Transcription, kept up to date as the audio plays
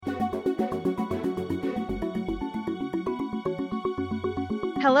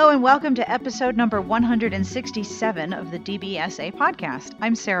Hello and welcome to episode number 167 of the DBSA podcast.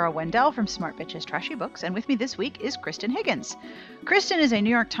 I'm Sarah Wendell from Smart Bitches Trashy Books, and with me this week is Kristan Higgins. Kristan is a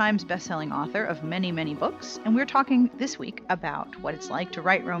New York Times bestselling author of many, many books, and we're talking this week about what it's like to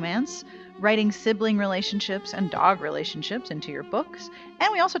write romance, writing sibling relationships and dog relationships into your books,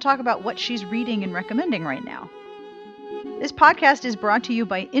 and we also talk about what she's reading and recommending right now. This podcast is brought to you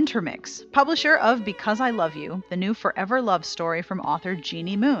by Intermix, publisher of Because I Love You, the new forever love story from author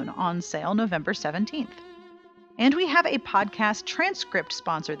Jeannie Moon, on sale November 17th. And we have a podcast transcript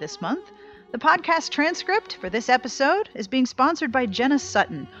sponsor this month. The podcast transcript for this episode is being sponsored by Jenna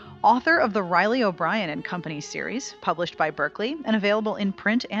Sutton, author of the Riley O'Brien and Company series, published by Berkeley and available in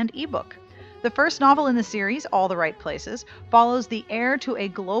print and ebook. The first novel in the series, All the Right Places, follows the heir to a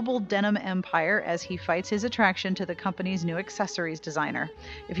global denim empire as he fights his attraction to the company's new accessories designer.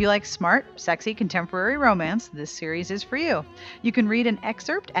 If you like smart, sexy, contemporary romance, this series is for you. You can read an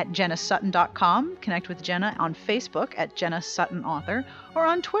excerpt at jennasutton.com, connect with Jenna on Facebook at Jenna Sutton Author, or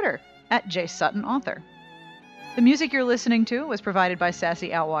on Twitter at jsuttonauthor. The music you're listening to was provided by Sassy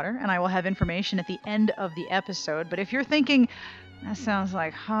Outwater, and I will have information at the end of the episode. But if you're thinking, that sounds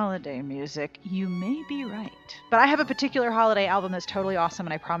like holiday music, you may be right. But I have a particular holiday album that's totally awesome,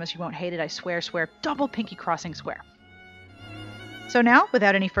 and I promise you won't hate it. I swear, double pinky crossing swear. So now,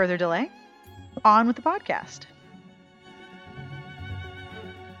 without any further delay, on with the podcast.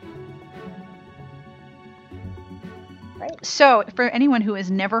 Right. So, for anyone who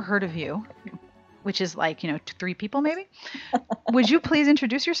has never heard of you, which is like, 3 people maybe, would you please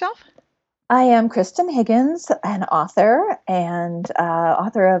introduce yourself? I am Kristan Higgins, an author and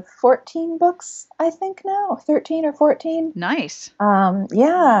author of 14 books, I think now, 13 or 14. Nice.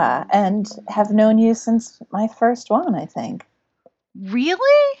 Yeah, and have known you since my first one, I think.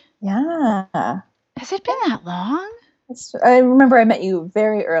 Really? Yeah. Has it been that long? I remember I met you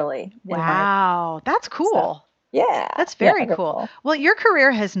very early. Wow, that's cool. So, yeah. That's very cool. Well, your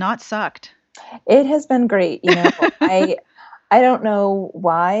career has not sucked. It has been great. I don't know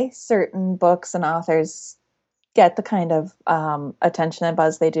why certain books and authors get the kind of attention and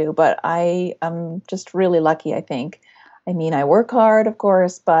buzz they do, but I am just really lucky, I think. I mean, I work hard, of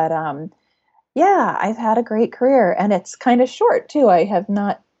course, but yeah, I've had a great career, and it's kind of short, too. I have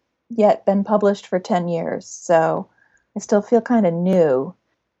not yet been published for 10 years, so I still feel kind of new.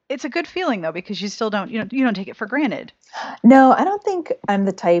 It's a good feeling, though, because you still don't, you don't take it for granted. No, I don't think I'm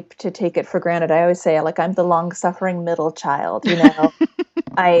the type to take it for granted. I always say, I'm the long-suffering middle child,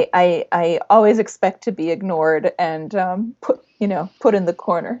 I always expect to be ignored and put in the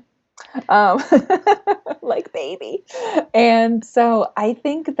corner, like baby. And so I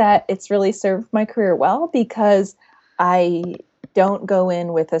think that it's really served my career well because I don't go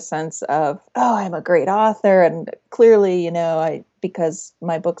in with a sense of, oh, I'm a great author, and clearly, because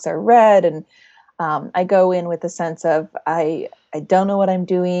my books are read, and I go in with a sense of, I don't know what I'm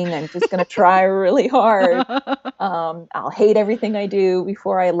doing. I'm just going to try really hard. I'll hate everything I do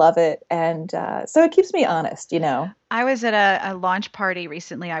before I love it. And so it keeps me honest, I was at a launch party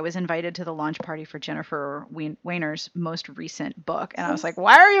recently. I was invited to the launch party for Jennifer Weiner's most recent book. And I was like,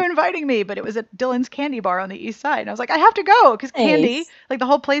 why are you inviting me? But it was at Dylan's Candy Bar on the East Side. And I was like, I have to go because candy, the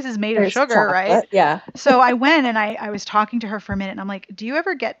whole place is made of sugar, chocolate, right? Yeah. So I went and I was talking to her for a minute. And I'm like, do you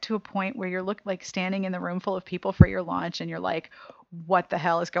ever get to a point where you're standing in the room full of people for your launch and you're like, what the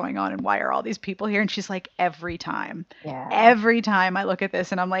hell is going on and why are all these people here? And she's like, every time I look at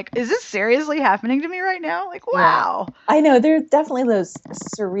this and I'm like, is this seriously happening to me right now? Like, wow. Yeah. I know there are definitely those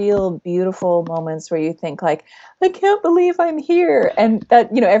surreal, beautiful moments where you think I can't believe I'm here. And that,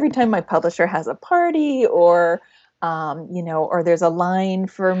 every time my publisher has a party or there's a line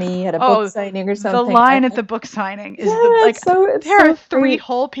for me at a book signing or something. The line at the book signing is there are 3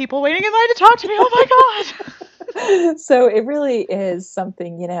 whole people waiting in line to talk to me. Oh my God. So it really is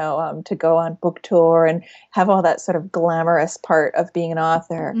something, to go on book tour and have all that sort of glamorous part of being an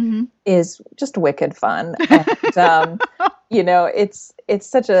author is just wicked fun. And, it's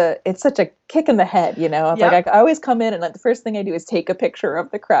such a kick in the head, I always come in and the first thing I do is take a picture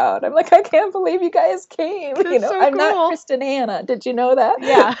of the crowd. I'm like, I can't believe you guys came. I'm not Kristan Hanna. Did you know that?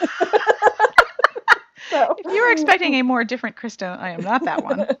 Yeah. So. If you were expecting a more different Kristan, I am not that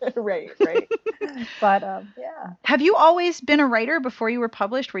one. Right. But yeah. Have you always been a writer before you were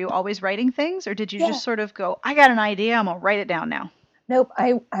published? Were you always writing things, or did you just sort of go, I got an idea, I'm gonna write it down now? Nope.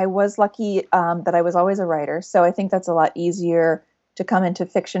 I was lucky that I was always a writer, so I think that's a lot easier to come into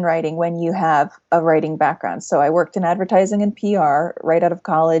fiction writing when you have a writing background. So I worked in advertising and PR right out of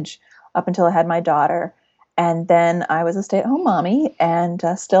college up until I had my daughter. And then I was a stay-at-home mommy and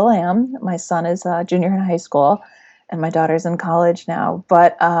still am. My son is a junior in high school. and my daughter's in college now.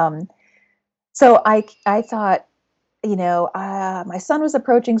 But so I thought, my son was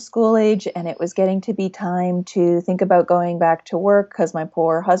approaching school age, and it was getting to be time to think about going back to work because my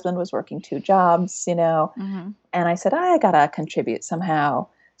poor husband was working 2 jobs, Mm-hmm. and I said, I gotta contribute somehow.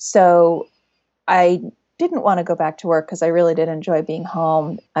 So I didn't want to go back to work because I really did enjoy being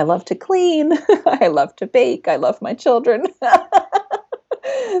home. I love to clean. I love to bake. I love my children.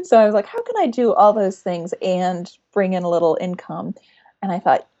 So I was like, how can I do all those things and bring in a little income? And I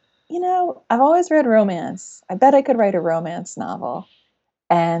thought, I've always read romance. I bet I could write a romance novel.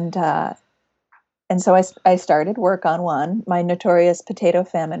 And so I started work on one, my notorious potato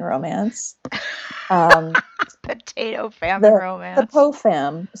famine romance. Um, Potato famine the romance.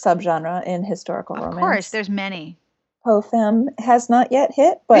 po-fam subgenre in historical Of course, romance. there's many. Po-fam has not yet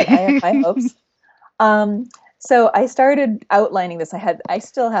hit, but I have high hopes. Um, so I started outlining this. I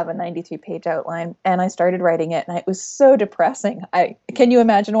still have a 93-page outline, and I started writing it, and it was so depressing. Can you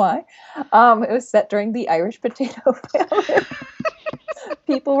imagine why? It was set during the Irish potato famine.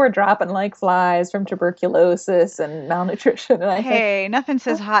 People were dropping like flies from tuberculosis and malnutrition, and I think, Hey, nothing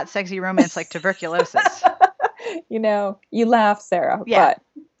says hot, sexy romance like tuberculosis. you laugh, Sarah, Yeah.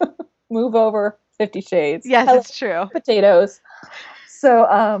 but move over 50 shades. Yes, Hello, it's true. potatoes.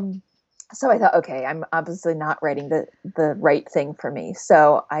 So I thought, okay, I'm obviously not writing the right thing for me.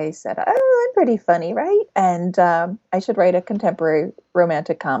 So I said, oh, I'm pretty funny, right? And I should write a contemporary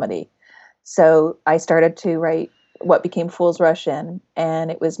romantic comedy. So I started to write what became Fool's Rush In,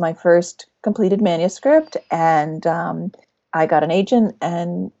 and it was my first completed manuscript. And I got an agent,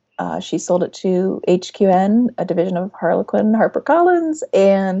 and she sold it to HQN, a division of Harlequin HarperCollins,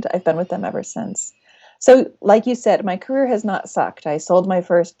 and I've been with them ever since. So, like you said, my career has not sucked. I sold my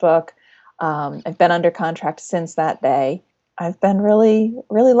first book. I've been under contract since that day. I've been really,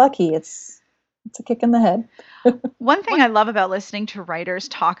 really lucky. It's a kick in the head. One thing I love about listening to writers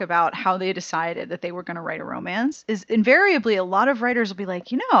talk about how they decided that they were going to write a romance is invariably a lot of writers will be like,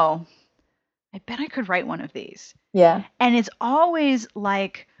 I bet I could write one of these. Yeah. And it's always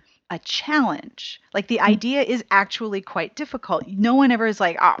like a challenge. Like the idea is actually quite difficult. No one ever is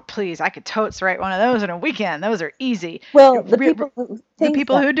like, oh, please, I could totes write one of those in a weekend. Those are easy. Well, the people who The think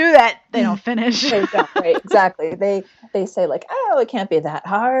people that who do that, they don't finish. they don't, right? Exactly. They say like, oh, it can't be that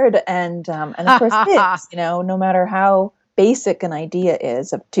hard, and of course it is. No matter how basic an idea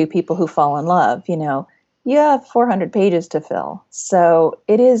is of two people who fall in love, you have 400 pages to fill. So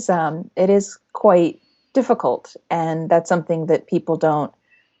it is quite difficult, and that's something that people don't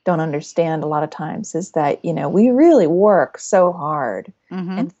understand a lot of times is that we really work so hard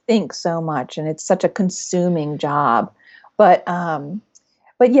Mm-hmm. and think so much, and it's such a consuming job. But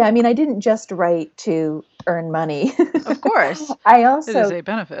yeah, I mean, I didn't just write to earn money. Of course. I It is also a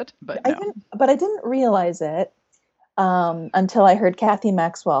benefit, but I no. didn't but I didn't realize it until I heard Kathy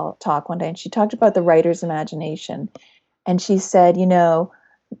Maxwell talk one day, and she talked about the writer's imagination, and she said,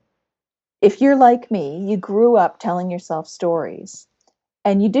 if you're like me, you grew up telling yourself stories,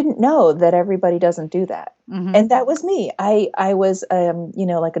 and you didn't know that everybody doesn't do that. Mm-hmm. And that was me. I was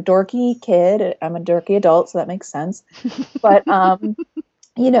like a dorky kid. I'm a dorky adult, so that makes sense. But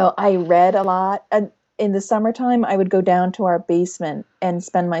I read a lot. And in the summertime, I would go down to our basement and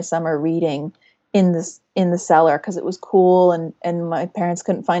spend my summer reading in the cellar because it was cool, and my parents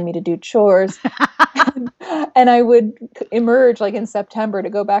couldn't find me to do chores. And I would emerge like in September to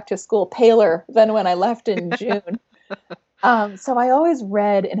go back to school paler than when I left in June. So I always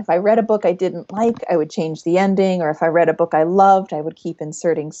read, and if I read a book I didn't like, I would change the ending, or if I read a book I loved, I would keep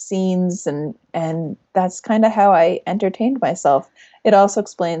inserting scenes, and that's kind of how I entertained myself. It also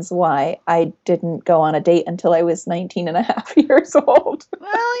explains why I didn't go on a date until I was 19 and a half years old.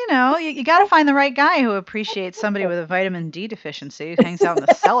 Well, you got to find the right guy who appreciates somebody with a vitamin D deficiency who hangs out in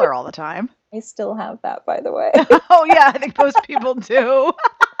the cellar all the time. I still have that, by the way. Oh, yeah, I think most people do.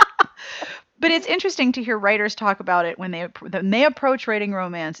 But it's interesting to hear writers talk about it when they approach writing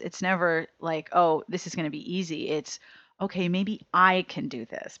romance. It's never like, oh, this is going to be easy. It's okay, maybe I can do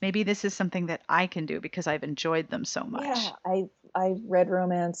this. Maybe this is something that I can do because I've enjoyed them so much. Yeah, I read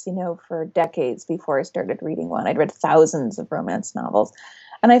romance, for decades before I started reading one. I'd read thousands of romance novels,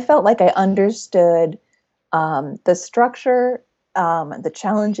 and I felt like I understood the structure, the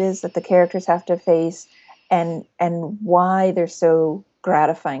challenges that the characters have to face, and why they're so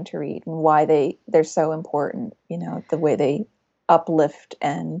gratifying to read, and why they're so important. The way they uplift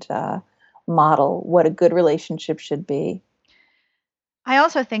and model what a good relationship should be. I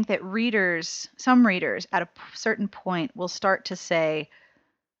also think that some readers at a certain point will start to say,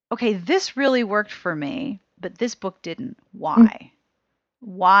 okay, this really worked for me, but this book didn't. Why?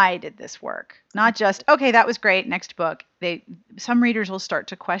 Why did this work? Not just, okay, that was great, next book. Some readers will start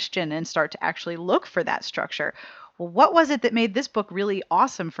to question and start to actually look for that structure. Well, what was it that made this book really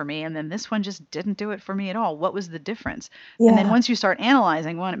awesome for me and then this one just didn't do it for me at all? What was the difference? And then Yeah. once you start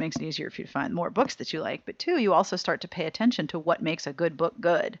analyzing, one, it makes it easier for you to find more books that you like, but two, you also start to pay attention to what makes a good book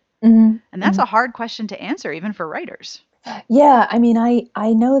good. Hmm. And that's a hard question to answer even for writers. Yeah, I mean,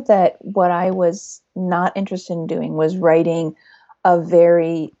 I know that what I was not interested in doing was writing a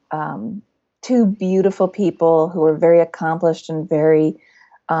very two beautiful people who were very accomplished and very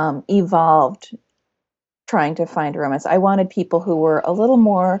evolved trying to find romance. I wanted people who were a little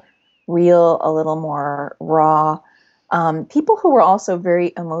more real, a little more raw, people who were also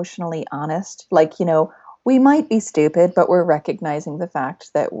very emotionally honest. Like, we might be stupid, but we're recognizing the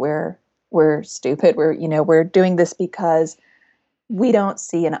fact that we're stupid. We're doing this because we don't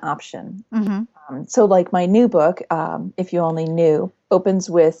see an option. Mm-hmm. So, like my new book, If You Only Knew, opens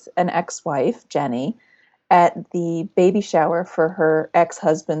with an ex-wife, Jenny, at the baby shower for her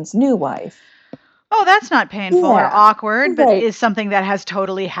ex-husband's new wife. Oh, that's not painful or Yeah, awkward, but right. is something that has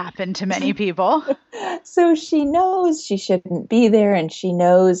totally happened to many people. So she knows she shouldn't be there, and she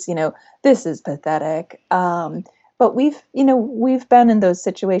knows, this is pathetic. But we've been in those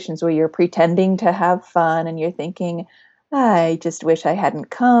situations where you're pretending to have fun and you're thinking, I just wish I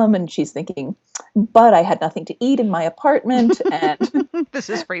hadn't come. And she's thinking, but I had nothing to eat in my apartment, and This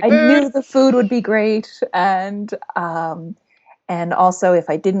is free I food. knew the food would be great. And also, if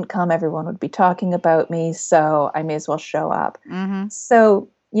I didn't come, everyone would be talking about me. So I may as well show up. Mm-hmm. So,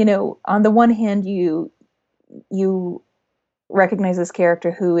 on the one hand, you recognize this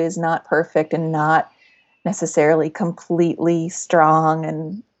character who is not perfect and not necessarily completely strong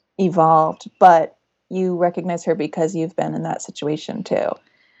and evolved, but you recognize her because you've been in that situation too.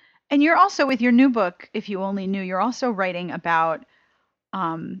 And you're also, with your new book, If You Only Knew, you're also writing about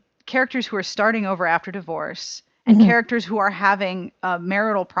characters who are starting over after divorce and Mhm. characters who are having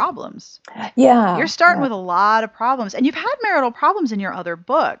marital problems. You're Yeah, starting yeah. with a lot of problems, and you've had marital problems in your other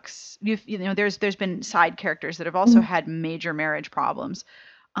books. There's been side characters that have also Mhm. had major marriage problems.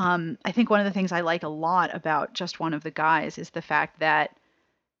 I think one of the things I like a lot about Just One of the Guys is the fact that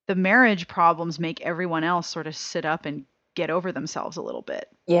the marriage problems make everyone else sort of sit up and get over themselves a little bit.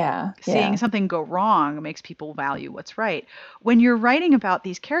 Yeah, Seeing yeah. something go wrong makes people value what's right. When you're writing about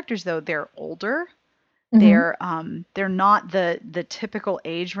these characters, though, they're older. Hmm. They're not the typical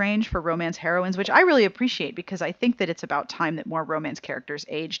age range for romance heroines, which I really appreciate because I think that it's about time that more romance characters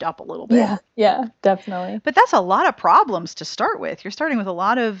aged up a little bit. Yeah, yeah, definitely. But that's a lot of problems to start with. You're starting with a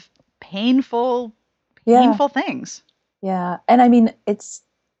lot of painful, Yeah, painful things. yeah. And I mean, it's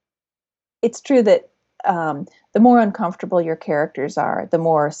true that the more uncomfortable your characters are, the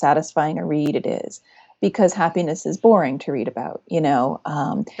more satisfying a read it is, because happiness is boring to read about.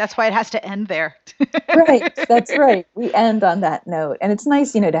 That's why it has to end there. Right, that's right. We end on that note. And it's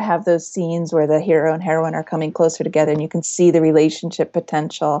nice, to have those scenes where the hero and heroine are coming closer together and you can see the relationship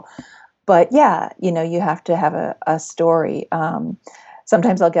potential. But yeah, you have to have a story.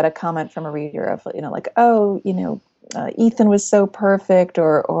 Sometimes I'll get a comment from a reader of, like, oh, Ethan was so perfect,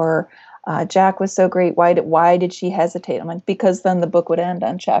 or Jack was so great. Why did she hesitate? I'm like, because then the book would end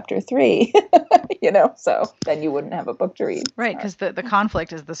on chapter 3, so then you wouldn't have a book to read. Right, So, because the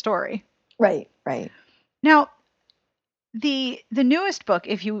conflict is the story. right, right. Now, the newest book,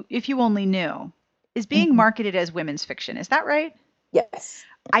 If You Only Knew, is being Mhm. marketed as women's fiction. Is that right? Yes.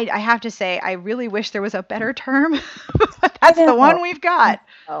 I have to say, I really wish there was a better term, but I that's the know. one we've I got.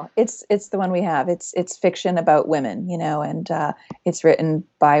 know. It's the one we have. It's fiction about women, and it's written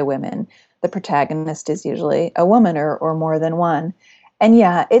by women. The protagonist is usually a woman or more than one. And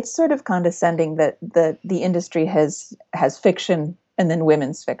yeah, it's sort of condescending that the industry has fiction and then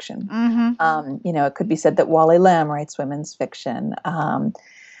women's fiction. Mm-hmm. It could be said that Wally Lamb writes women's fiction.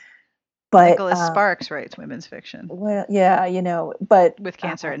 But Nicholas Sparks writes women's fiction well, yeah, but with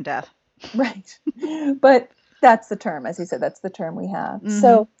cancer and death. right. But that's the term, as you said, that's the term we have. Mm-hmm.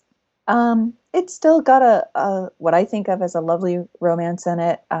 So it's still got a what I think of as a lovely romance in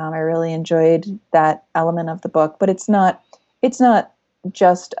it. I really enjoyed that element of the book, but it's not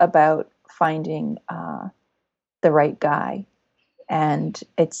just about finding the right guy, and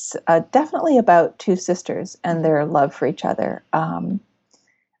it's definitely about two sisters and Mm-hmm. their love for each other.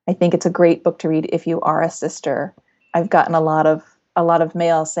 I think it's a great book to read if you are a sister. I've gotten a lot of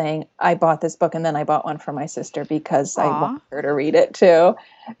mail saying I bought this book and then I bought one for my sister because I want Aw. her to read it too.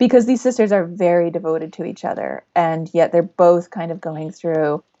 Because these sisters are very devoted to each other, and yet they're both kind of going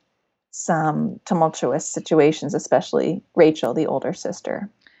through some tumultuous situations, especially Rachel, the older sister.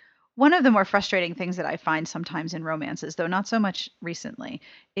 One of the more frustrating things that I find sometimes in romances, though not so much recently,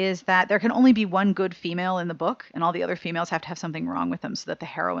 is that there can only be one good female in the book, and all the other females have to have something wrong with them so that the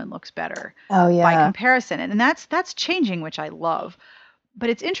heroine looks better Oh by yeah. comparison. And that's changing, which I love. But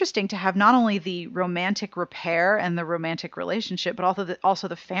it's interesting to have not only the romantic repair and the romantic relationship, but also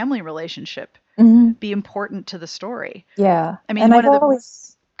the family relationship Hmm. be important to the story. Yeah. I mean, And one of the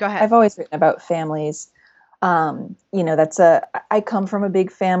go ahead. I've always written about families. That's I come from a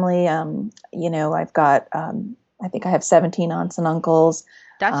big family. I've got, I think I have 17 aunts and uncles,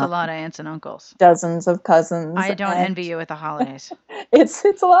 That's a um, lot of aunts and uncles. dozens of cousins, I don't and envy you at the holidays. it's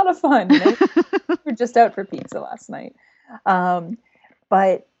a lot of fun. We were just out for pizza last night. Um,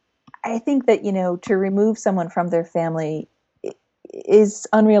 but I think that, to remove someone from their family is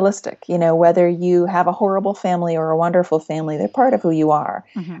unrealistic. Whether you have a horrible family or a wonderful family, they're part of who you are.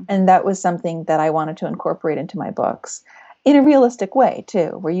 Hmm. And that was something that I wanted to incorporate into my books in a realistic way too,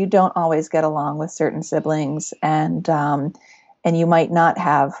 where you don't always get along with certain siblings, and you might not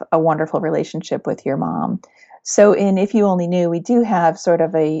have a wonderful relationship with your mom. So in If You Only Knew, we do have sort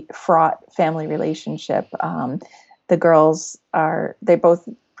of a fraught family relationship. The girls they're both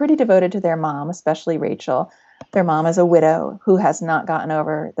pretty devoted to their mom, especially Rachel. Their mom is a widow who has not gotten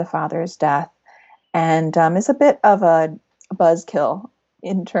over the father's death, and is a bit of a buzzkill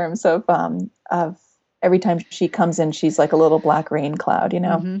in terms of every time she comes in, she's like a little black rain cloud.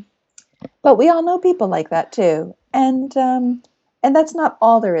 Hmm. But we all know people like that too, and that's not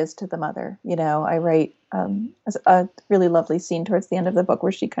all there is to the mother. I write a really lovely scene towards the end of the book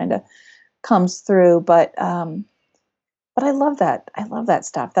where she kind of comes through, but I love that. I love that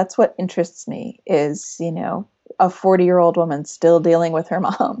stuff. That's what interests me is, a 40-year-old woman still dealing with her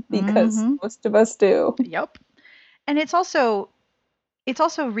mom because Hmm. most of us do. Yep. And it's also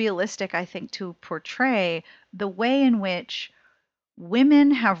realistic, I think, to portray the way in which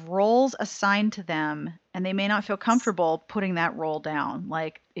women have roles assigned to them and they may not feel comfortable putting that role down.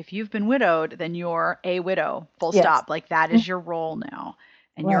 Like if you've been widowed, then you're a widow. Full Yes. stop. Like that is your role now.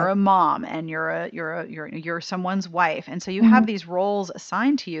 And you're Right. a mom and you're someone's wife. And so you have Mhm. these roles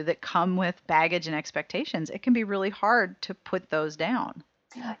assigned to you that come with baggage and expectations. It can be really hard to put those down.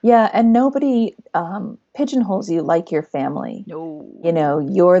 Yeah, and nobody pigeonholes you like your family. No.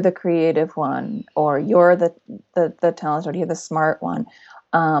 You're the creative one, or you're the talented, or you're the smart one.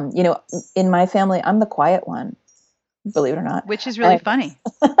 In my family, I'm the quiet one, believe it or not. Which is really And funny.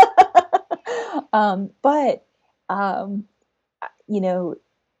 but um, you know,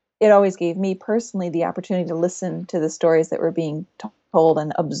 it always gave me personally the opportunity to listen to the stories that were being told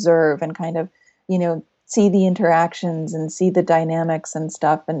and observe and kind of, see the interactions and see the dynamics and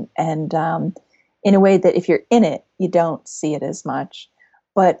stuff, and in a way that if you're in it, you don't see it as much.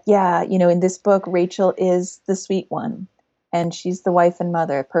 But yeah, in this book, Rachel is the sweet one, and she's the wife and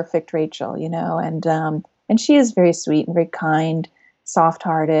mother, perfect Rachel, and she is very sweet and very kind,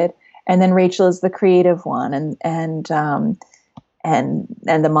 soft-hearted. And then Rachel is the creative one, and the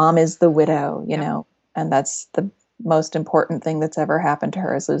mom is the widow, Yep. and that's the most important thing that's ever happened to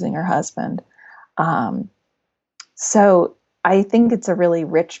her, is losing her husband. um, so I think it's a really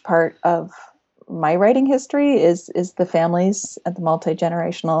rich part of my writing history is the families and the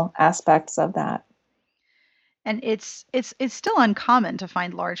multi-generational aspects of that. And it's still uncommon to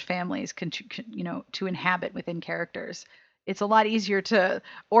find large families to inhabit within characters. It's a lot easier to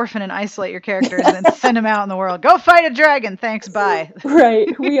orphan and isolate your characters than send them out in the world. Go fight a dragon. Thanks. Bye. Right.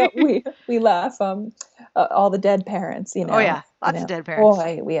 We laugh, all the dead parents, Oh yeah, lots of dead parents.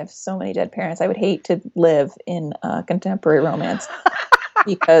 boy, we have so many dead parents. I would hate to live in contemporary romance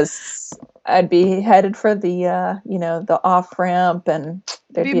because I'd be headed for the off ramp, and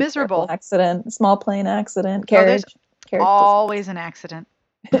there'd Be be a terrible miserable. accident, small plane accident, Oh, there's carriage doesn't. always an accident.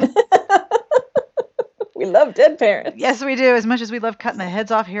 We love dead parents. Yes, we do. As much as we love cutting the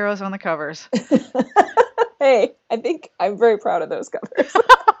heads off heroes on the covers. Hey, I think I'm very proud of those covers.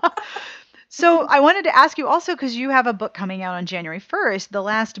 So I wanted to ask you also, because you have a book coming out on January 1st, the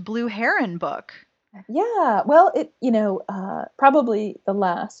last Blue Heron book. Yeah, well, probably the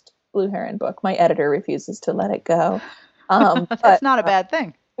last Blue Heron book. My editor refuses to let it go. That's But not a bad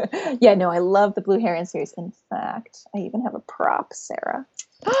thing. yeah, no, I love the Blue Heron series. In fact, I even have a prop, Sarah.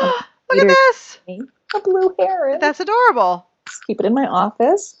 One of the Look at readers this. gave me a blue heron. That's adorable. Just keep it in my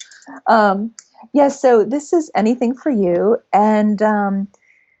office. Um, yeah, so this is Anything for You, and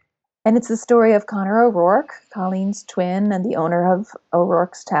it's the story of Connor O'Rourke, Colleen's twin and the owner of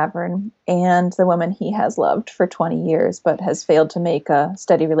O'Rourke's Tavern, and the woman he has loved for 20 years but has failed to make a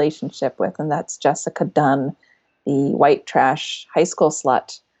steady relationship with, and that's Jessica Dunn, the white trash high school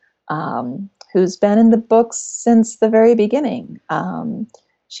slut, who's been in the books since the very beginning.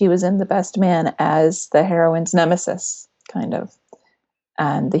 she was in The Best Man as the heroine's nemesis, kind of,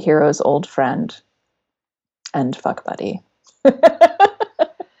 and the hero's old friend and fuck buddy.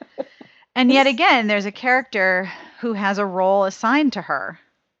 And yet again, there's a character who has a role assigned to her.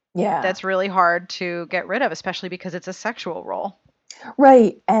 Yeah. That's really hard to get rid of, especially because it's a sexual role.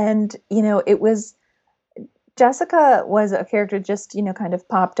 Right. And, Jessica was a character just, kind of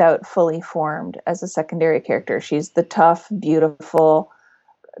popped out fully formed as a secondary character. She's the tough, beautiful,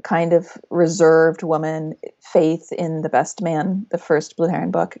 kind of reserved woman. Faith in The Best Man, the first Blue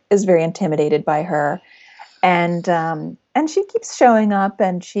Heron book, is very intimidated by her. And she keeps showing up,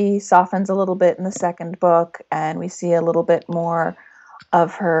 and she softens a little bit in the second book, and we see a little bit more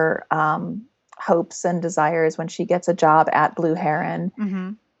of her hopes and desires when she gets a job at Blue Heron.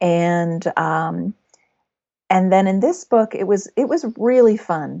 Mm-hmm. And then in this book, it was really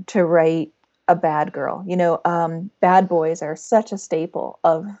fun to write a bad girl. Bad boys are such a staple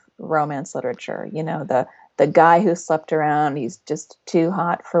of romance literature. The guy who slept around, he's just too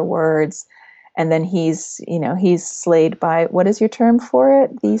hot for words. And then he's slayed by, what is your term for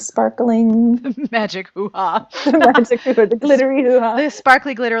it? The sparkling magic hoo-ha. The magic hoo-ha, the glittery hoo-ha. The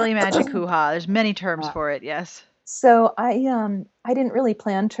sparkly, glittery magic hoo-ha. There's many terms for it, yes. So I didn't really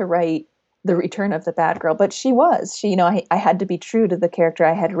plan to write the return of the bad girl, but she was. I had to be true to the character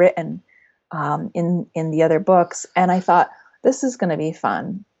I had written in the other books, and I thought this is going to be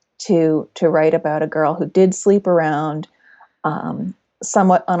fun to write about a girl who did sleep around,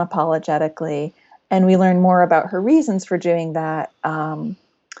 somewhat unapologetically, and we learn more about her reasons for doing that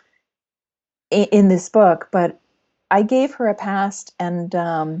in this book. But I gave her a past, and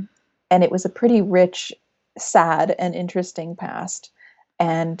it was a pretty rich, sad, and interesting past.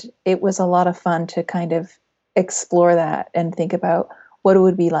 And it was a lot of fun to kind of explore that and think about what it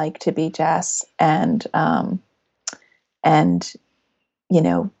would be like to be Jess and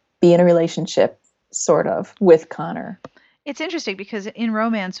be in a relationship sort of with Connor. It's interesting because in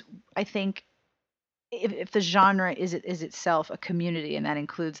romance, I think if the genre is itself a community, and that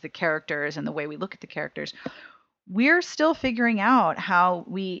includes the characters and the way we look at the characters, we're still figuring out how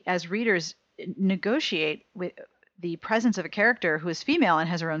we as readers negotiate with the presence of a character who is female and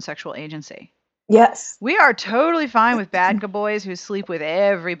has her own sexual agency. Yes. We are totally fine with bad boys who sleep with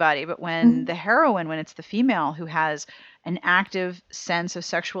everybody, but when the heroine, when it's the female who has an active sense of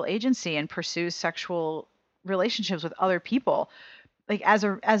sexual agency and pursues sexual relationships with other people, like as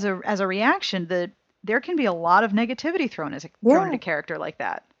a reaction, there can be a lot of negativity thrown at a character like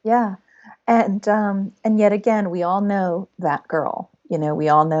that. Yeah. And yet again, we all know that girl. We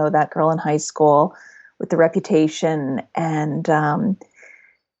all know that girl in high school with the reputation and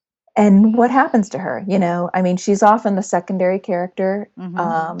what happens to her. I mean, she's often the secondary character.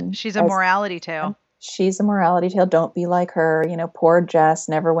 Mm-hmm. She's a morality tale. She's a morality tale. Don't be like her. Poor Jess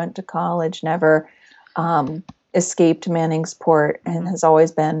never went to college, never escaped Manningsport, and has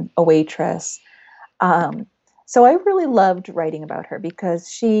always been a waitress. So I really loved writing about her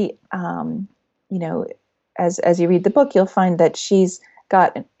because she, as you read the book, you'll find that she's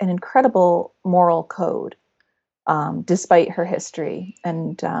got an incredible moral code, despite her history,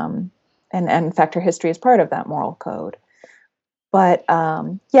 and in fact, her history is part of that moral code. But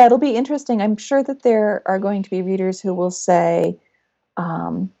it'll be interesting. I'm sure that there are going to be readers who will say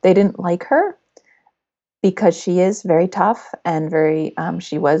they didn't like her because she is very tough and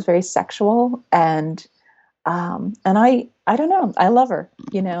she was very sexual, and I don't know. I love her.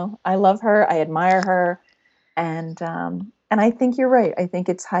 I love her. I admire her, and I think you're right. I think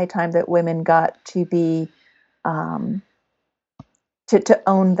it's high time that women got to be to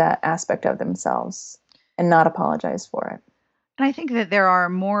own that aspect of themselves and not apologize for it. And I think that there are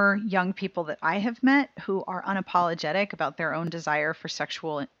more young people that I have met who are unapologetic about their own desire for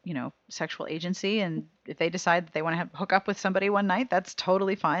sexual agency. And if they decide that they want to hook up with somebody one night, that's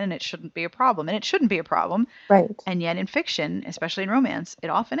totally fine. And it shouldn't be a problem. And it shouldn't be a problem. Right. And yet in fiction, especially in romance,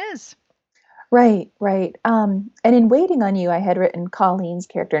 it often is. Right. And in Waiting on You, I had written Colleen's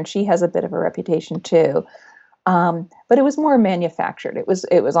character, and she has a bit of a reputation too. But it was more manufactured. It was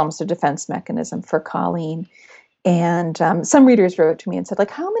almost a defense mechanism for Colleen. And some readers wrote to me and said, like,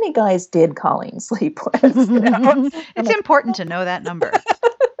 how many guys did Colleen sleep with? It's important to know that number.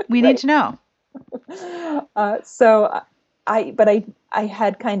 We need to know. So I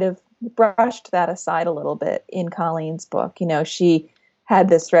had kind of brushed that aside a little bit in Colleen's book. She had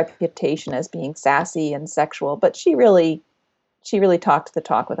this reputation as being sassy and sexual, but she really talked the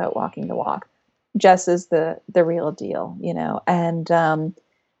talk without walking the walk. Jess is the real deal, and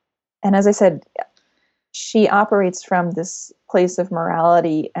as I said, she operates from this place of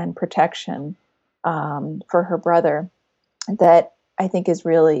morality and protection for her brother that I think is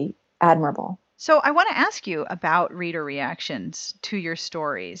really admirable. So I want to ask you about reader reactions to your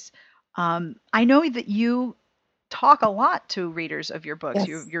stories. I know that you talk a lot to readers of your books.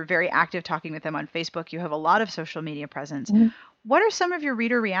 Yes. You're very active talking with them on Facebook. You have a lot of social media presence. Mm-hmm. What are some of your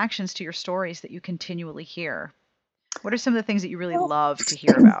reader reactions to your stories that you continually hear? What are some of the things that you really love to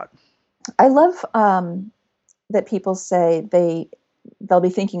hear about? I love that people say they'll be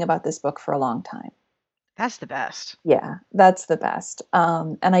thinking about this book for a long time. That's the best. Yeah, that's the best.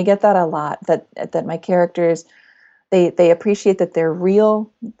 And I get that a lot, that my characters, they appreciate that they're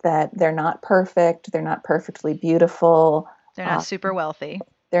real, that they're not perfect, they're not perfectly beautiful. They're not super wealthy.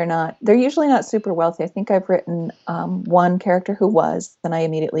 They're usually not super wealthy. I think I've written one character who was, then I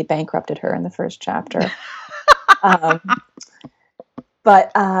immediately bankrupted her in the first chapter.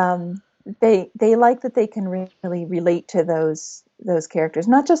 But they like that they can really relate to those characters,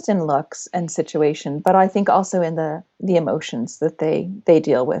 not just in looks and situation, but I think also in the emotions that they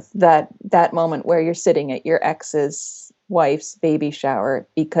deal with. That moment where you're sitting at your ex's wife's baby shower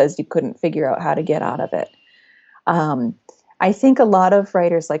because you couldn't figure out how to get out of it. I think a lot of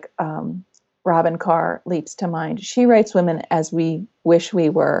writers like Robin Carr leaps to mind. She writes women as we wish we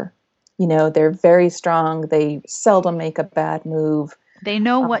were. You know, they're very strong. They seldom make a bad move. They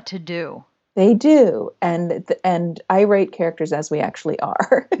know what to do. They do, and I write characters as we actually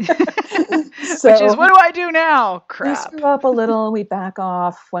are. So, which is, what do I do now? Crap. We screw up a little. We back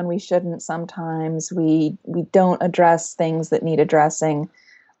off when we shouldn't. Sometimes we don't address things that need addressing,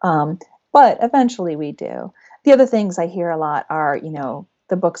 but eventually we do. The other things I hear a lot are,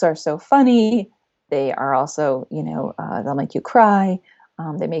 the books are so funny. They are also, they'll make you cry.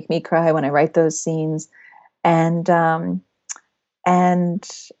 They make me cry when I write those scenes, and then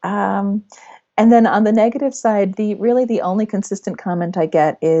on the negative side, the only consistent comment I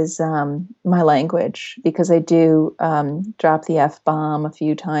get is my language, because I do drop the F-bomb a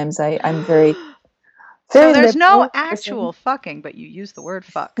few times. I'm very so there's no actual fucking, but you use the word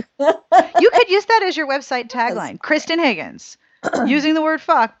fuck. You could use that as your website tagline. Kristan Higgins, using the word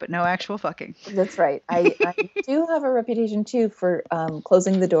fuck, but no actual fucking. That's right. I do have a reputation, too, for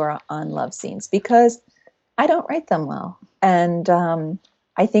closing the door on love scenes, because I don't write them well. And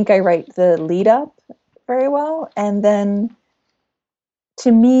I think I write the lead up very well. And then,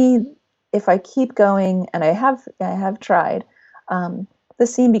 to me, if I keep going, and I have tried, the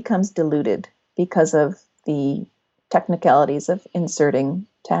scene becomes diluted because of the technicalities of inserting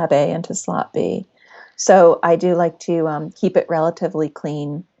tab A into slot B. So I do like to keep it relatively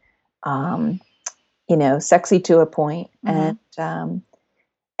clean, sexy to a point. Mm-hmm.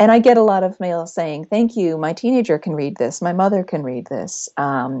 And I get a lot of mail saying, "Thank you, my teenager can read this. My mother can read this.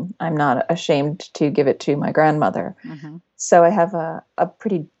 I'm not ashamed to give it to my grandmother." Mm-hmm. So I have a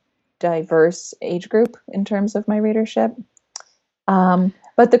pretty diverse age group in terms of my readership.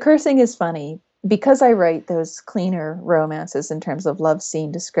 But the cursing is funny. Because I write those cleaner romances in terms of love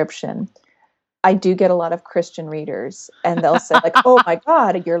scene description, I do get a lot of Christian readers, and they'll say, like, "Oh my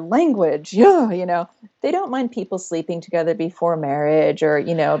God, your language." Yeah, they don't mind people sleeping together before marriage, or,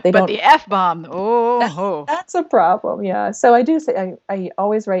 they don't. But the F-bomb, that's a problem. Yeah. So I do say, I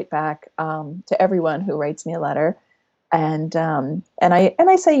always write back to everyone who writes me a letter. And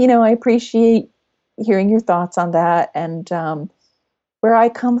I say, I appreciate hearing your thoughts on that. And where I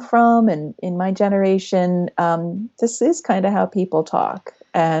come from and in my generation, this is kind of how people talk.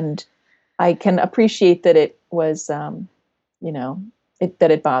 And I can appreciate that it was, that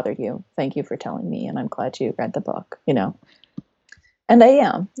it bothered you. Thank you for telling me. And I'm glad you read the book, And I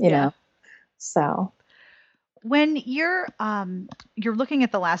am, you know. So when you're looking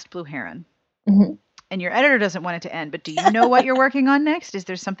at The Last Blue Heron, mm-hmm. and your editor doesn't want it to end, but do you know what you're working on next? Is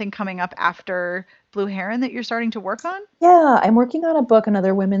there something coming up after Blue Heron that you're starting to work on? Yeah, I'm working on a book,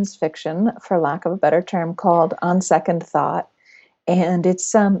 another women's fiction, for lack of a better term, called On Second Thought. And it's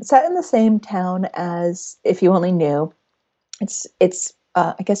set in the same town as If You Only Knew. It's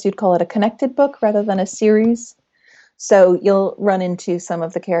I guess you'd call it a connected book rather than a series. So you'll run into some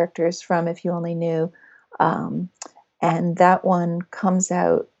of the characters from If You Only Knew. And that one comes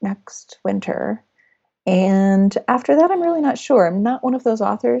out next winter. And after that, I'm really not sure. I'm not one of those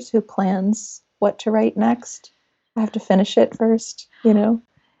authors who plans what to write next. I have to finish it first,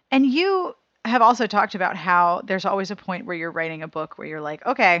 And you have also talked about how there's always a point where you're writing a book where you're like,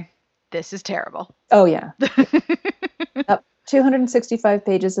 okay, this is terrible. Oh, yeah. 265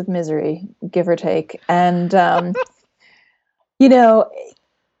 pages of misery, give or take. And,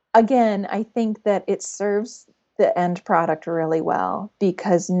 again, I think that it serves the end product really well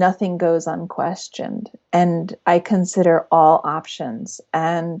because nothing goes unquestioned. And I consider all options.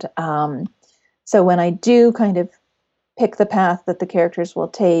 And so when I do kind of pick the path that the characters will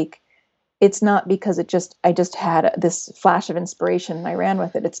take, it's not because I just had this flash of inspiration and I ran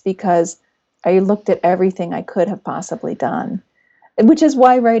with it. It's because I looked at everything I could have possibly done, which is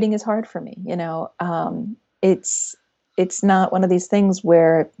why writing is hard for me. It's not one of these things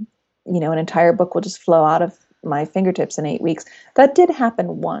where, an entire book will just flow out of my fingertips in 8 weeks. That did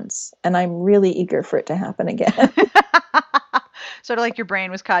happen once, and I'm really eager for it to happen again. Sort of like your brain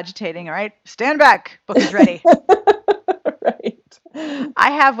was cogitating, all right, stand back, book is ready. Right.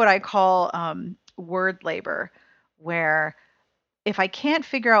 I have what I call word labor, where if I can't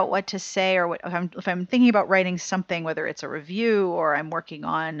figure out what to say, or if I'm thinking about writing something, whether it's a review or I'm working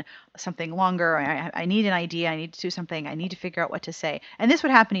on something longer, I need an idea, I need to do something, I need to figure out what to say. And this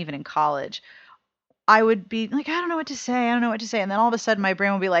would happen even in college. I would be like, I don't know what to say, I don't know what to say. And then all of a sudden my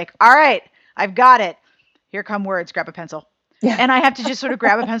brain will be like, all right, I've got it. Here come words, grab a pencil. Yeah. And I have to just sort of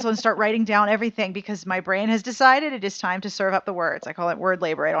grab a pencil and start writing down everything because my brain has decided it is time to serve up the words. I call it word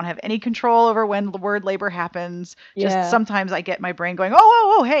labor. I don't have any control over when the word labor happens. Just sometimes I get my brain going,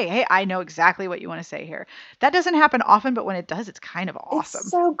 oh, hey, I know exactly what you want to say here. That doesn't happen often, but when it does, it's kind of awesome. It's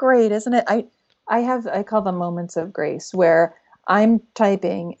so great, isn't it? I call them moments of grace, where I'm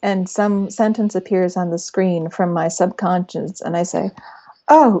typing and some sentence appears on the screen from my subconscious and I say,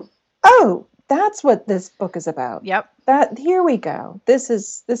 oh, that's what this book is about. Yep. Here we go. This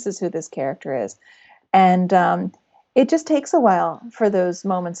is who this character is. And it just takes a while for those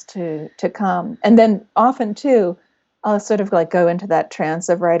moments to come. And then often too, I'll sort of like go into that trance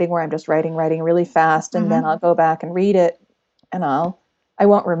of writing where I'm just writing really fast. And then I'll go back and read it and I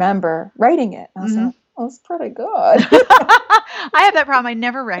won't remember writing it. I'll say, oh, it's pretty good. I have that problem. I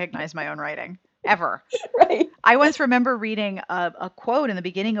never recognize my own writing. Ever. Right. I once remember reading a quote in the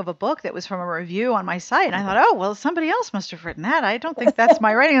beginning of a book that was from a review on my site. And I thought, oh, well, somebody else must have written that. I don't think that's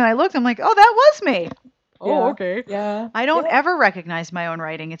my writing. And I looked, I'm like, oh, that was me. Oh, okay. Yeah. I don't ever recognize my own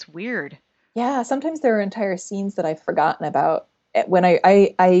writing. It's weird. Yeah. Sometimes there are entire scenes that I've forgotten about when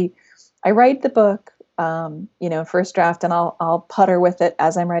I write the book, first draft, and I'll putter with it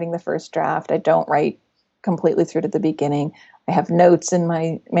as I'm writing the first draft. I don't write completely through to the beginning. I have notes in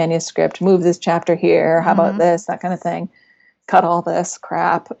my manuscript, move this chapter here, how about this, that kind of thing, cut all this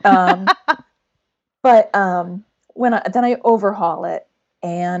crap. But then I overhaul it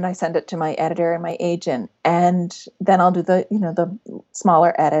and I send it to my editor and my agent, and then I'll do the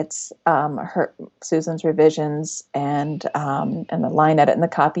smaller edits, Susan's revisions and the line edit and the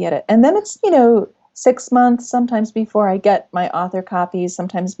copy edit. And then it's, 6 months sometimes before I get my author copies,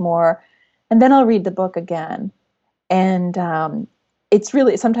 sometimes more. And then I'll read the book again. And it's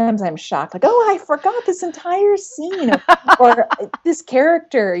really, sometimes I'm shocked, like, oh, I forgot this entire scene or this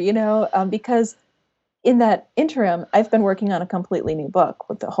character, because in that interim, I've been working on a completely new book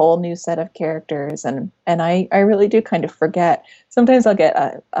with a whole new set of characters. And I really do kind of forget. Sometimes I'll get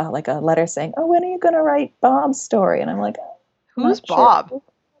a letter saying, oh, when are you going to write Bob's story? And I'm like, who's Bob? Sure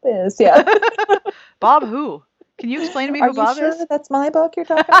who it is. Yeah. Bob who? Can you explain to me who Bob is? Are you sure that's my book you're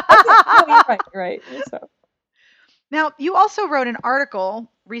talking about? Oh, you're right. So. Now, you also wrote an article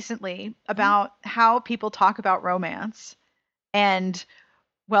recently about how people talk about romance. And,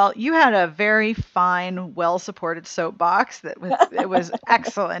 well, you had a very fine, well-supported soapbox it was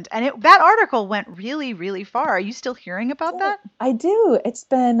excellent. And that article went really, really far. Are you still hearing about that? I do. It's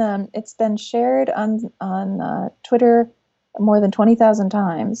been shared on Twitter more than 20,000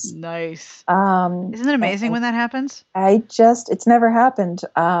 times. Nice. Isn't it amazing when that happens? It's never happened.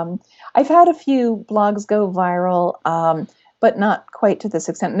 I've had a few blogs go viral, but not quite to this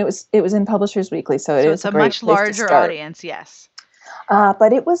extent. And it was in Publishers Weekly, so it's a much larger audience. Yes.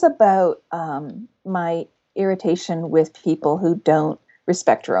 But it was about my irritation with people who don't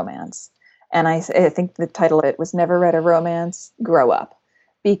respect romance. And I think the title of it was Never Read a Romance, Grow Up.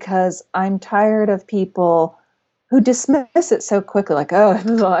 Because I'm tired of people who dismiss it so quickly, like, oh,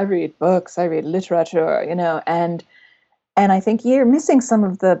 I read books, I read literature, and I think you're missing some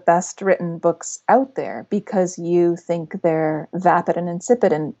of the best written books out there because you think they're vapid and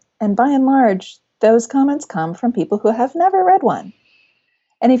insipid. And by and large, those comments come from people who have never read one.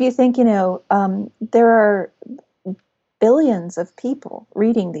 And if you think, there are billions of people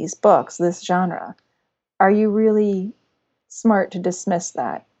reading these books, this genre, are you really smart to dismiss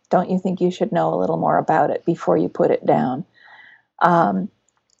that? Don't you think you should know a little more about it before you put it down?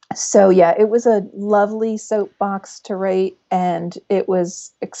 So yeah, it was a lovely soapbox to write, and it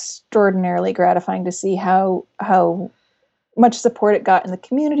was extraordinarily gratifying to see how much support it got in the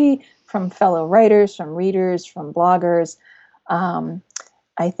community from fellow writers, from readers, from bloggers.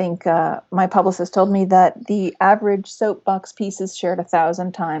 I think my publicist told me that the average soapbox piece is shared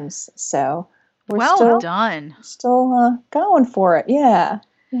 1,000 times. So we're Well done. still going for it. Yeah.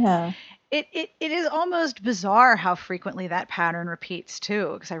 Yeah. It is almost bizarre how frequently that pattern repeats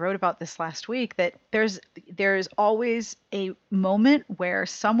too, because I wrote about this last week that there's always a moment where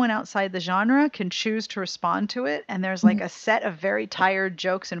someone outside the genre can choose to respond to it, and there's like a set of very tired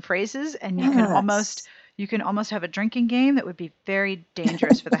jokes and phrases, and Yes. you can almost have a drinking game that would be very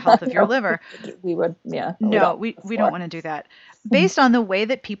dangerous for the health of your No, liver. we would, yeah, we'd No, all we don't before. want to do that. Mhm. Based on the way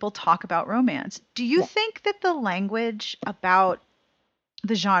that people talk about romance, do you Yeah, think that the language about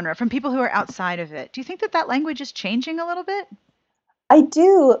the genre from people who are outside of it, do you think that that language is changing a little bit? I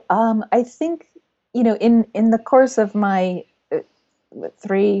do. I think, in the course of my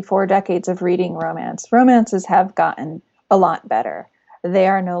 3, 4 decades of reading romances have gotten a lot better. They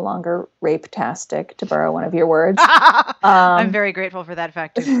are no longer rape-tastic, to borrow one of your words. I'm Um, very grateful for that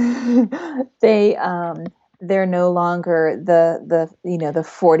fact too. they they're no longer the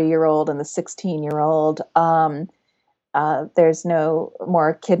 40-year-old and the 16-year-old. There's no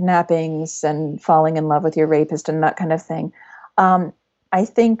more kidnappings and falling in love with your rapist and that kind of thing. Um, I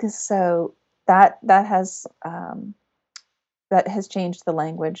think so that has changed the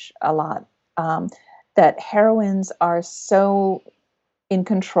language a lot. That heroines are so in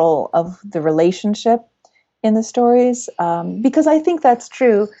control of the relationship in the stories, because I think that's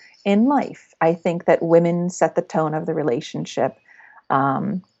true in life. I think that women set the tone of the relationship.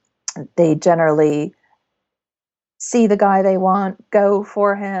 Um, they generally see the guy they want, go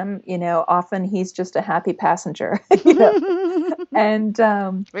for him. Often he's just a happy passenger. And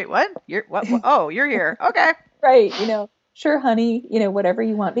Wait, what? You're what? Oh, you're here. Okay. right, sure, honey, whatever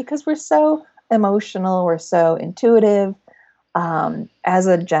you want, because we're so emotional, we're so intuitive. As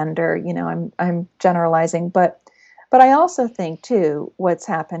a gender, I'm generalizing, but I also think too what's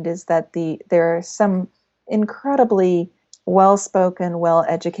happened is that there are some incredibly well-spoken,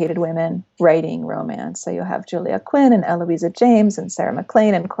 well-educated women writing romance. So you have Julia Quinn and Eloisa James and Sarah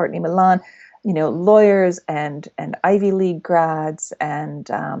MacLean and Courtney Milan, lawyers and Ivy League grads. And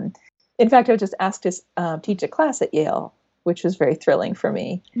in fact, I was just asked to teach a class at Yale, which was very thrilling for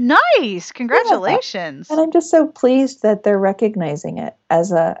me. Nice. Yeah. And Congratulations. I'm just so pleased that they're recognizing it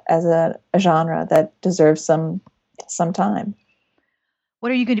as a genre that deserves some time.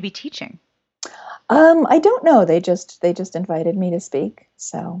 What are you going to be teaching? I don't know. They just invited me to speak.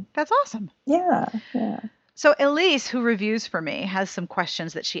 So That's awesome. yeah, yeah. So Elise, who reviews for me, has some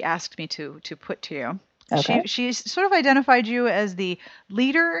questions that she asked me to put to you. Okay. She's sort of identified you as the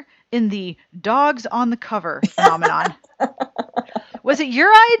leader in the dogs on the cover phenomenon. Was it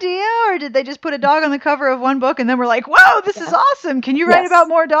your idea, or did they just put a dog on the cover of one book and then we're like, "Whoa, this is Yeah. awesome. Can you write about Yes.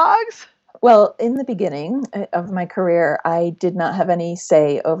 more dogs?" Well, in the beginning of my career, I did not have any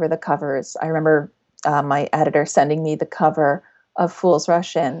say over the covers. I remember my editor sending me the cover of Fool's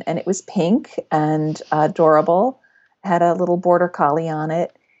Rush In, and it was pink and adorable, had a little border collie on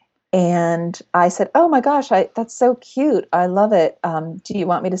it. And I said, "Oh my gosh, that's so cute. I love it. Do you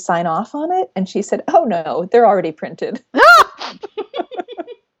want me to sign off on it?" And she said, "Oh no, they're already printed."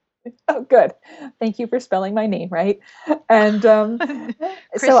 Oh, good. Thank you for spelling my name right. And so I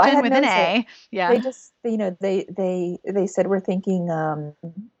Kristin had with an no say. A. They Yeah. just, they said we're thinking.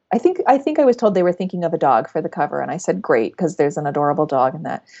 I think I was told they were thinking of a dog for the cover, and I said great because there's an adorable dog in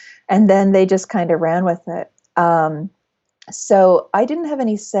that. And then they just kind of ran with it. So I didn't have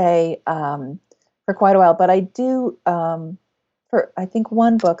any say for quite a while, but I do. For I think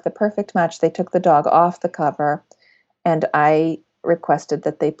one book, The Perfect Match, they took the dog off the cover, and I requested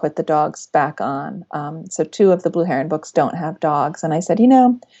that they put the dogs back on. So two of the Blue Heron books don't have dogs, and I said,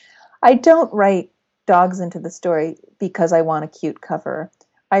 I don't write dogs into the story because I want a cute cover.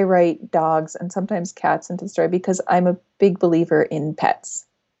 I write dogs and sometimes cats into the story because I'm a big believer in pets,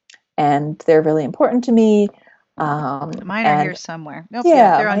 and they're really important to me. Mine are here And somewhere. Nope, yeah,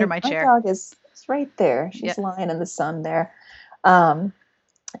 yeah, they're under my my my chair. dog is right there. Yeah. She's lying in the sun there. Um,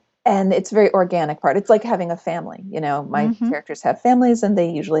 and it's a very organic part. It's like having a family. My Mhm. characters have families, and they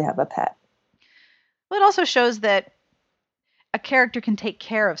usually have a pet. Well, it also shows that a character can take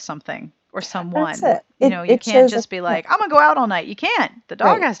care of something or That's someone. it. You It know, you it can't shows a just be like, commitment, "I'm gonna go out all night." You can't. The dog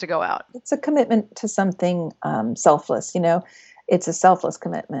right? has to go out. It's a commitment to something selfless. It's a selfless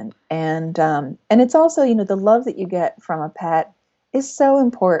commitment, and it's also the love that you get from a pet is so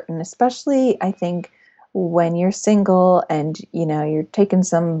important, especially I think when you're single and you're taking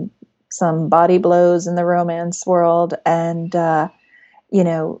some body blows in the romance world, and you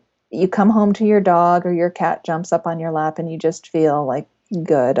know, you come home to your dog or your cat jumps up on your lap and you just feel like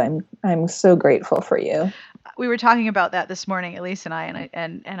good. I'm so grateful for you. We were talking about that this morning, Elise and I,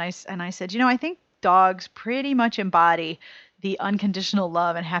 and I said, I think dogs pretty much embody the unconditional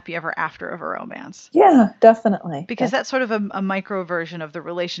love and happy ever after of a romance. Yeah, definitely. Because that's sort of a micro version of the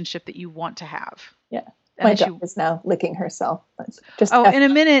relationship that you want to have. Yeah. And My dog is now licking herself. Just in a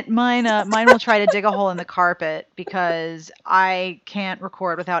minute, mine will try to dig a hole in the carpet because I can't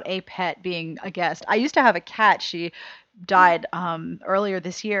record without a pet being a guest. I used to have a cat. She died earlier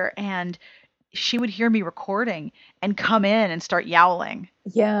this year, and she would hear me recording and come in and start yowling.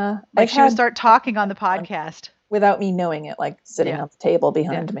 Yeah. Like she would start talking on the podcast. Without me knowing it, like sitting on the table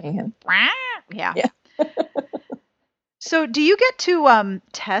behind me. And yeah. So do you get to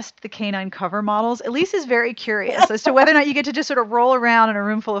test the canine cover models? Elise is very curious as to whether or not you get to just sort of roll around in a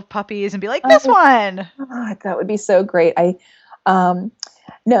room full of puppies and be like, this one. Oh, that would be so great.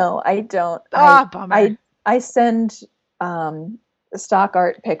 No, I don't. Bummer. I send stock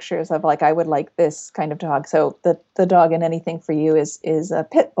art pictures of like, I would like this kind of dog. So the dog in Anything for You is a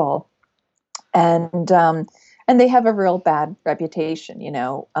pit bull. And they have a real bad reputation, you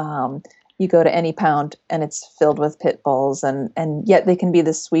know. You go to any pound and it's filled with pit bulls, and yet they can be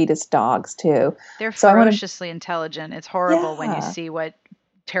the sweetest dogs too. They're ferociously intelligent. It's horrible when you see what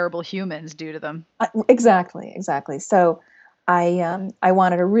terrible humans do to them. Exactly. So I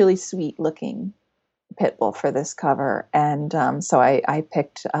wanted a really sweet looking pit bull for this cover, and so I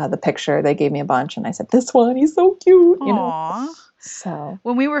picked the picture. They gave me a bunch, and I said, "This one, he's so cute." Aww. You know. So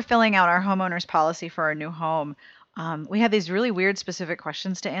when we were filling out our homeowner's policy for our new home, we had these really weird specific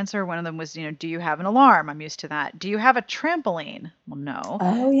questions to answer. One of them was, do you have an alarm? I'm used to that. Do you have a trampoline? Well, no.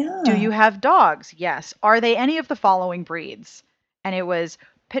 Oh, yeah. Do you have dogs? Yes. Are they any of the following breeds? And it was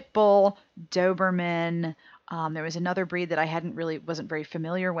pit bull, Doberman. There was another breed that I wasn't very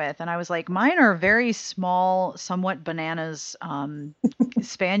familiar with. And I was like, mine are very small, somewhat bananas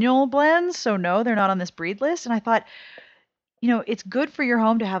spaniel blends. So no, they're not on this breed list. And I thought, it's good for your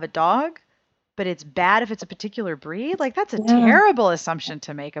home to have a dog, but it's bad if it's a particular breed. Like, that's a terrible assumption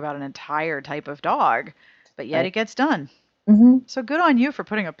to make about an entire type of dog, but yet it gets done. Mm-hmm. So good on you for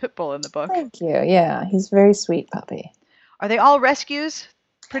putting a pit bull in the book. Thank you. Yeah, he's a very sweet puppy. Are they all rescues,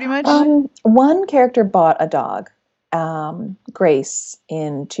 pretty much? One character bought a dog. Grace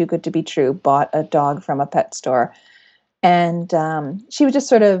in Too Good to Be True bought a dog from a pet store. And she was just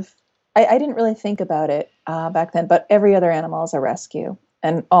sort of, I didn't really think about it back then, but every other animal is a rescue.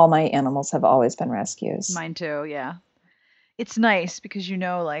 And all my animals have always been rescues. Mine too, yeah. It's nice because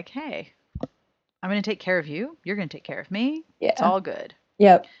like, hey, I'm going to take care of you. You're going to take care of me. Yeah. It's all good.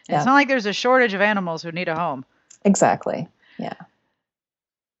 Yep. And it's not like there's a shortage of animals who need a home. Exactly. Yeah.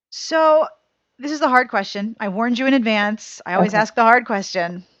 So this is the hard question. I warned you in advance. I always ask the hard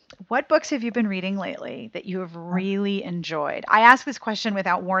question. What books have you been reading lately that you have really enjoyed? I ask this question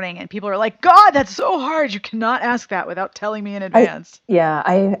without warning, and people are like, God, that's so hard. You cannot ask that without telling me in advance.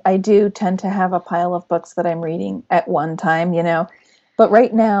 I do tend to have a pile of books that I'm reading at one time, But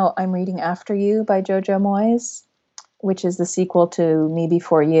right now I'm reading After You by Jojo Moyes, which is the sequel to Me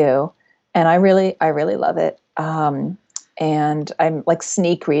Before You. And I really love it. And I'm like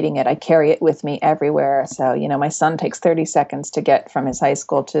sneak reading it. I carry it with me everywhere. So, my son takes 30 seconds to get from his high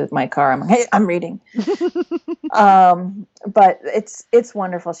school to my car. I'm like, hey, I'm reading. But it's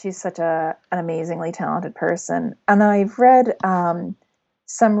wonderful. She's such an amazingly talented person. And I've read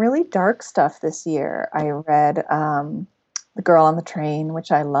some really dark stuff this year. I read The Girl on the Train,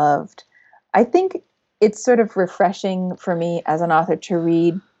 which I loved. I think it's sort of refreshing for me as an author to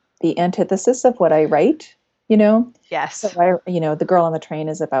read the antithesis of what I write. Yes. So The Girl on the Train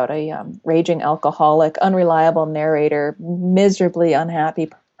is about a raging alcoholic, unreliable narrator, miserably unhappy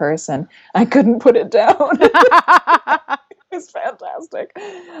person. I couldn't put it down. It's fantastic.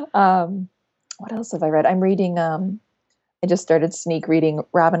 What else have I read? I'm reading. I just started sneak reading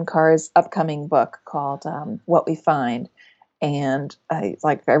Robin Carr's upcoming book called What We Find, and I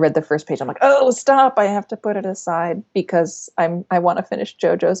read the first page. I'm like, oh, stop! I have to put it aside because I want to finish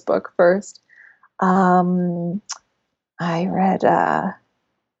JoJo's book first. I read The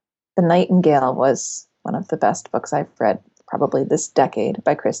Nightingale was one of the best books I've read probably this decade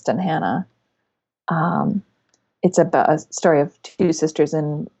by Kristan Higgins. It's about a story of two sisters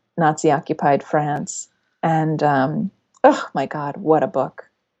in Nazi-occupied France. And oh my God, what a book.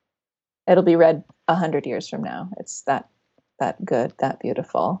 It'll be read 100 years from now. It's that good, that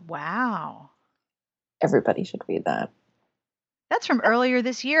beautiful. Wow. Everybody should read that. That's from earlier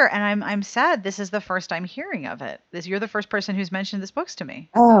this year, and I'm sad this is the first I'm hearing of it. You're the first person who's mentioned this book to me.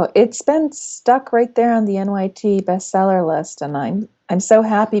 Oh, it's been stuck right there on the NYT bestseller list, and I'm so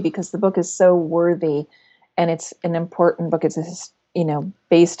happy because the book is so worthy, and it's an important book. It's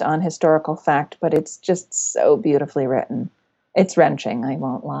based on historical fact, but it's just so beautifully written. It's wrenching, I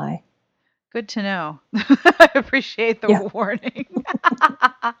won't lie. Good to know. I appreciate the Yeah. warning.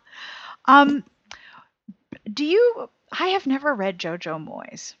 um, do you? I have never read Jojo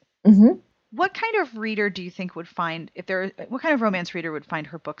Moyes. Hmm. What kind of reader do you think would find if there? What kind of romance reader would find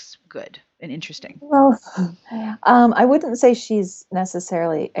her books good and interesting? Well, I wouldn't say she's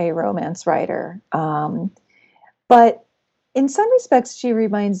necessarily a romance writer, but in some respects, she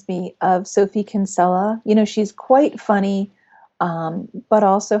reminds me of Sophie Kinsella. You know, she's quite funny, but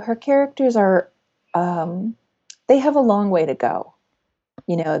also her characters are, um, they have a long way to go.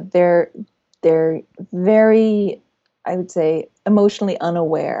 You know, they're very, I would say, emotionally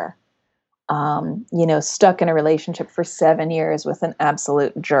unaware. You know, stuck in a relationship for 7 years with an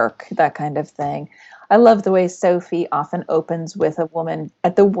absolute jerk, that kind of thing. I love the way Sophie often opens with a woman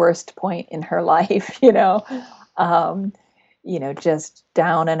at the worst point in her life, um, just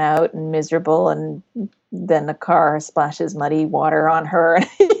down and out and miserable, and then the car splashes muddy water on her.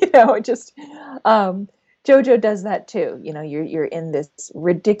 Just Jojo does that too. You know, you're in this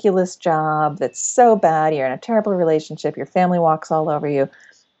ridiculous job that's so bad. You're in a terrible relationship. Your family walks all over you,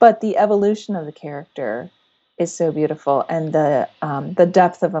 but the evolution of the character is so beautiful, and the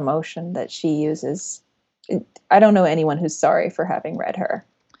depth of emotion that she uses. I don't know anyone who's sorry for having read her.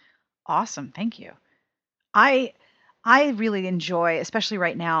 Awesome, thank you. I I really enjoy, especially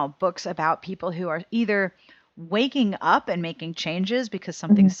right now, books about people who are either waking up and making changes because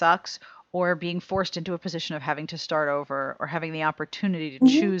something Hmm. sucks, or being forced into a position of having to start over or having the opportunity to Hmm.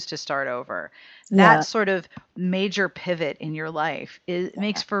 choose to start over. That Yeah. sort of major pivot in your life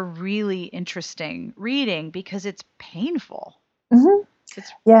makes for really interesting reading because it's painful. Hmm.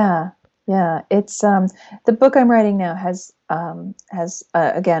 It's Yeah. Yeah. It's the book I'm writing now has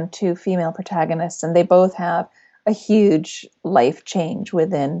again two female protagonists, and they both have a huge life change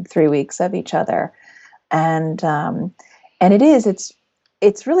within 3 weeks of each other. And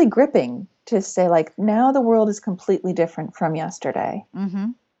it's really gripping to say, like, now the world is completely different from yesterday,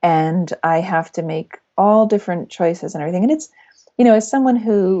 mhm. and I have to make all different choices and everything. And it's, as someone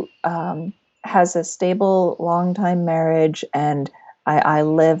who has a stable long time marriage, and I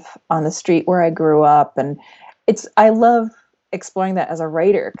live on the street where I grew up, and I love exploring that as a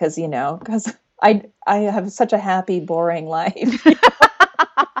writer, because I have such a happy boring life.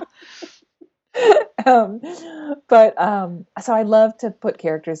 um, but so I love to put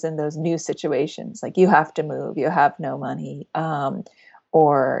characters in those new situations. Like, you have to move, you have no money,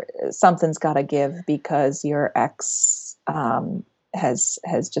 or something's got to give because your ex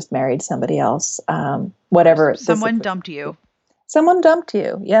has just married somebody else. Or Whatever the someone situation. dumped you. Someone dumped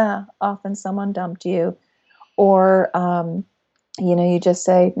you. Yeah, often someone dumped you, or you just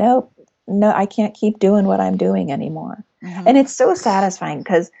say, nope, no, I can't keep doing what I'm doing anymore. Mhm. And it's so satisfying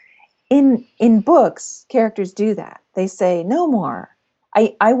because in books, characters do that. They say, no more.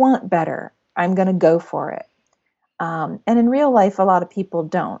 I want better. I'm going to go for it. And in real life, a lot of people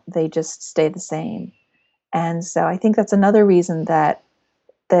don't. They just stay the same. And so I think that's another reason that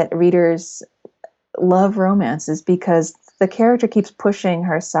readers love romance, is because the character keeps pushing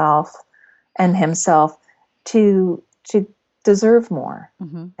herself and himself to deserve more,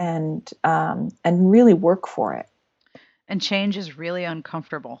 Mhm. and really work for it. And change is really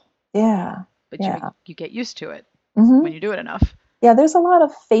uncomfortable, Yeah, but you yeah. you get used to it Hmm. when you do it enough. Yeah, there's a lot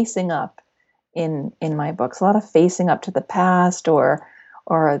of facing up in my books, a lot of facing up to the past, or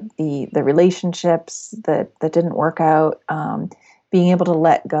the relationships that didn't work out, being able to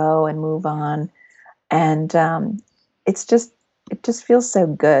let go and move on. And it's just it just feels so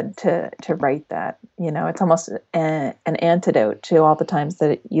good to write that. It's almost an antidote to all the times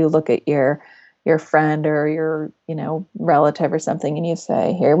that you look at your friend or your relative or something, and you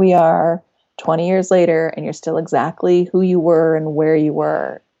say, here we are 20 years later, and you're still exactly who you were and where you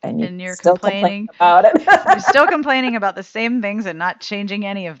were, and you And you're still complain complaining. about it. You're still complaining about the same things and not changing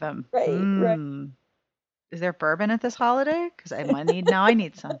any of them. Right, right. Hmm. Is there bourbon at this holiday? Because I might need now. I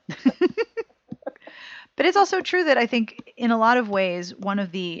need some. But it's also true that I think, in a lot of ways, one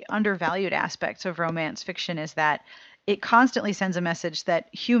of the undervalued aspects of romance fiction is that it constantly sends a message that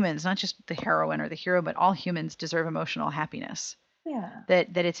humans, not just the heroine or the hero, but all humans deserve emotional happiness. Yeah.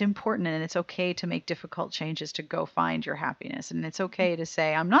 That it's important and it's okay to make difficult changes to go find your happiness, and it's okay to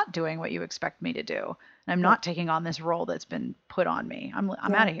say, I'm not doing what you expect me to do, and I'm Yeah. not taking on this role that's been put on me. I'm out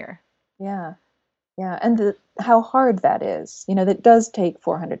Yeah. of here. Yeah. Yeah, and how hard that is. That does take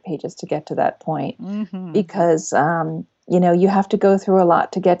 400 pages to get to that point, Mhm. because you have to go through a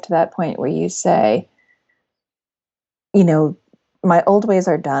lot to get to that point where you say, you know, my old ways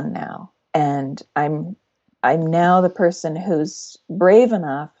are done now, and I'm now the person who's brave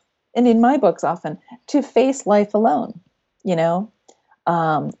enough, and in my books often, to face life alone. You know,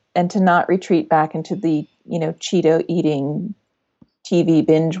 and to not retreat back into the, Cheeto eating, TV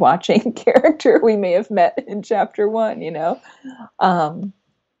binge watching character we may have met in chapter 1,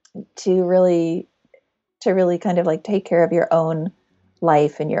 to really kind of like take care of your own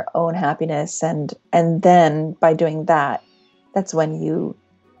life and your own happiness. And then by doing that, that's when you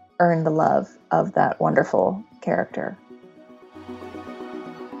earn the love of that wonderful character.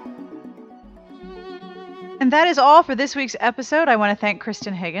 And that is all for this week's episode. I want to thank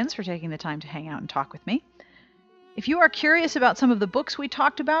Kristan Higgins for taking the time to hang out and talk with me. If you are curious about some of the books we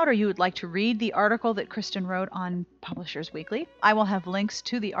talked about, or you would like to read the article that Kristan wrote on Publishers Weekly, I will have links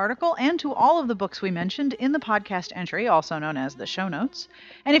to the article and to all of the books we mentioned in the podcast entry, also known as the show notes.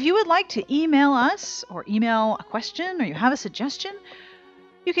 And if you would like to email us or email a question or you have a suggestion,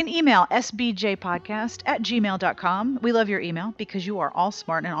 you can email sbjpodcast@gmail.com. We love your email because you are all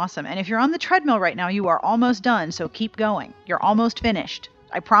smart and awesome. And if you're on the treadmill right now, you are almost done, so keep going. You're almost finished.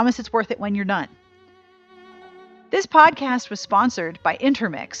 I promise it's worth it when you're done. This podcast was sponsored by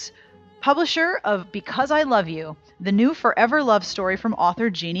Intermix, publisher of Because I Love You, the new forever love story from author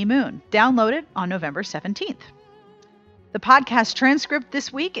Jeannie Moon, downloaded on November 17th. The podcast transcript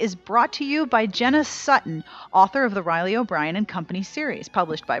this week is brought to you by Jenna Sutton, author of the Riley O'Brien and Company series,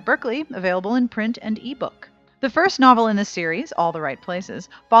 published by Berkley, available in print and ebook. The first novel in the series, All the Right Places,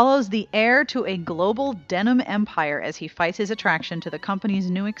 follows the heir to a global denim empire as he fights his attraction to the company's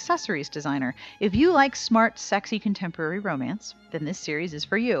new accessories designer. If you like smart, sexy contemporary romance, then this series is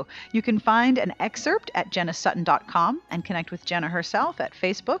for you. You can find an excerpt at jennasutton.com and connect with Jenna herself at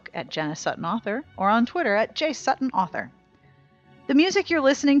Facebook at Jenna Sutton Author or on Twitter at JSuttonAuthor. The music you're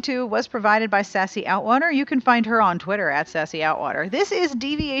listening to was provided by Sassy Outwater. You can find her on Twitter at Sassy Outwater. This is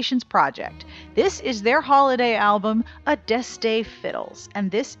Deviation's project. This is their holiday album, Adeste Fiddles, and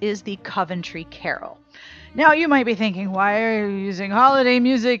this is the Coventry Carol. Now you might be thinking, why are you using holiday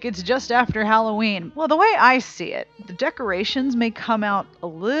music? It's just after Halloween. Well, the way I see it, the decorations may come out a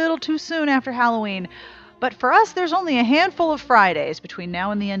little too soon after Halloween, but for us there's only a handful of Fridays between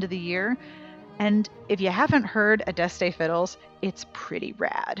now and the end of the year. And if you haven't heard Adeste Fiddles, it's pretty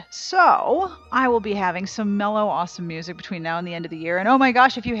rad. So I will be having some mellow, awesome music between now and the end of the year. And oh my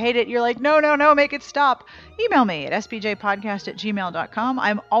gosh, if you hate it, you're like, no, make it stop. Email me at sbjpodcast@gmail.com.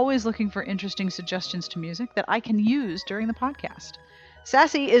 I'm always looking for interesting suggestions to music that I can use during the podcast.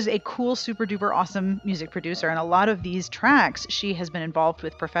 Sassy is a cool, super duper awesome music producer, and a lot of these tracks she has been involved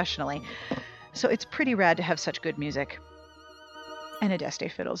with professionally. So it's pretty rad to have such good music. And Adeste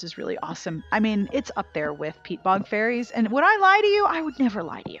Fiddles is really awesome. I mean, it's up there with Pete Bog Fairies, and would I lie to you? I would never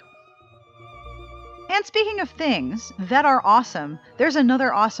lie to you. And speaking of things that are awesome, there's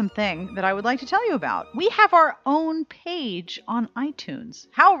another awesome thing that I would like to tell you about. We have our own page on iTunes.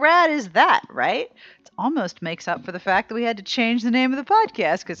 How rad is that, right? It almost makes up for the fact that we had to change the name of the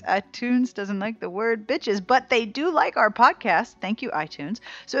podcast because iTunes doesn't like the word bitches, but they do like our podcast. Thank you, iTunes.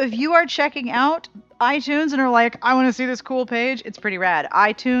 So if you are checking out iTunes and are like, I want to see this cool page, it's pretty rad.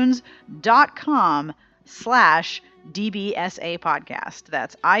 iTunes.com/DBSA podcast.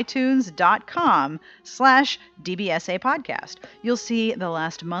 That's iTunes.com/DBSA podcast. You'll see the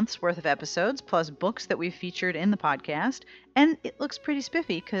last month's worth of episodes plus books that we've featured in the podcast. And it looks pretty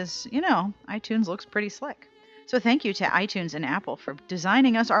spiffy because, iTunes looks pretty slick. So thank you to iTunes and Apple for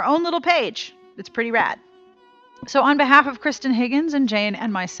designing us our own little page. It's pretty rad. So on behalf of Kristan Higgins and Jane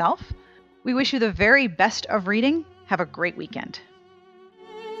and myself, we wish you the very best of reading. Have a great weekend.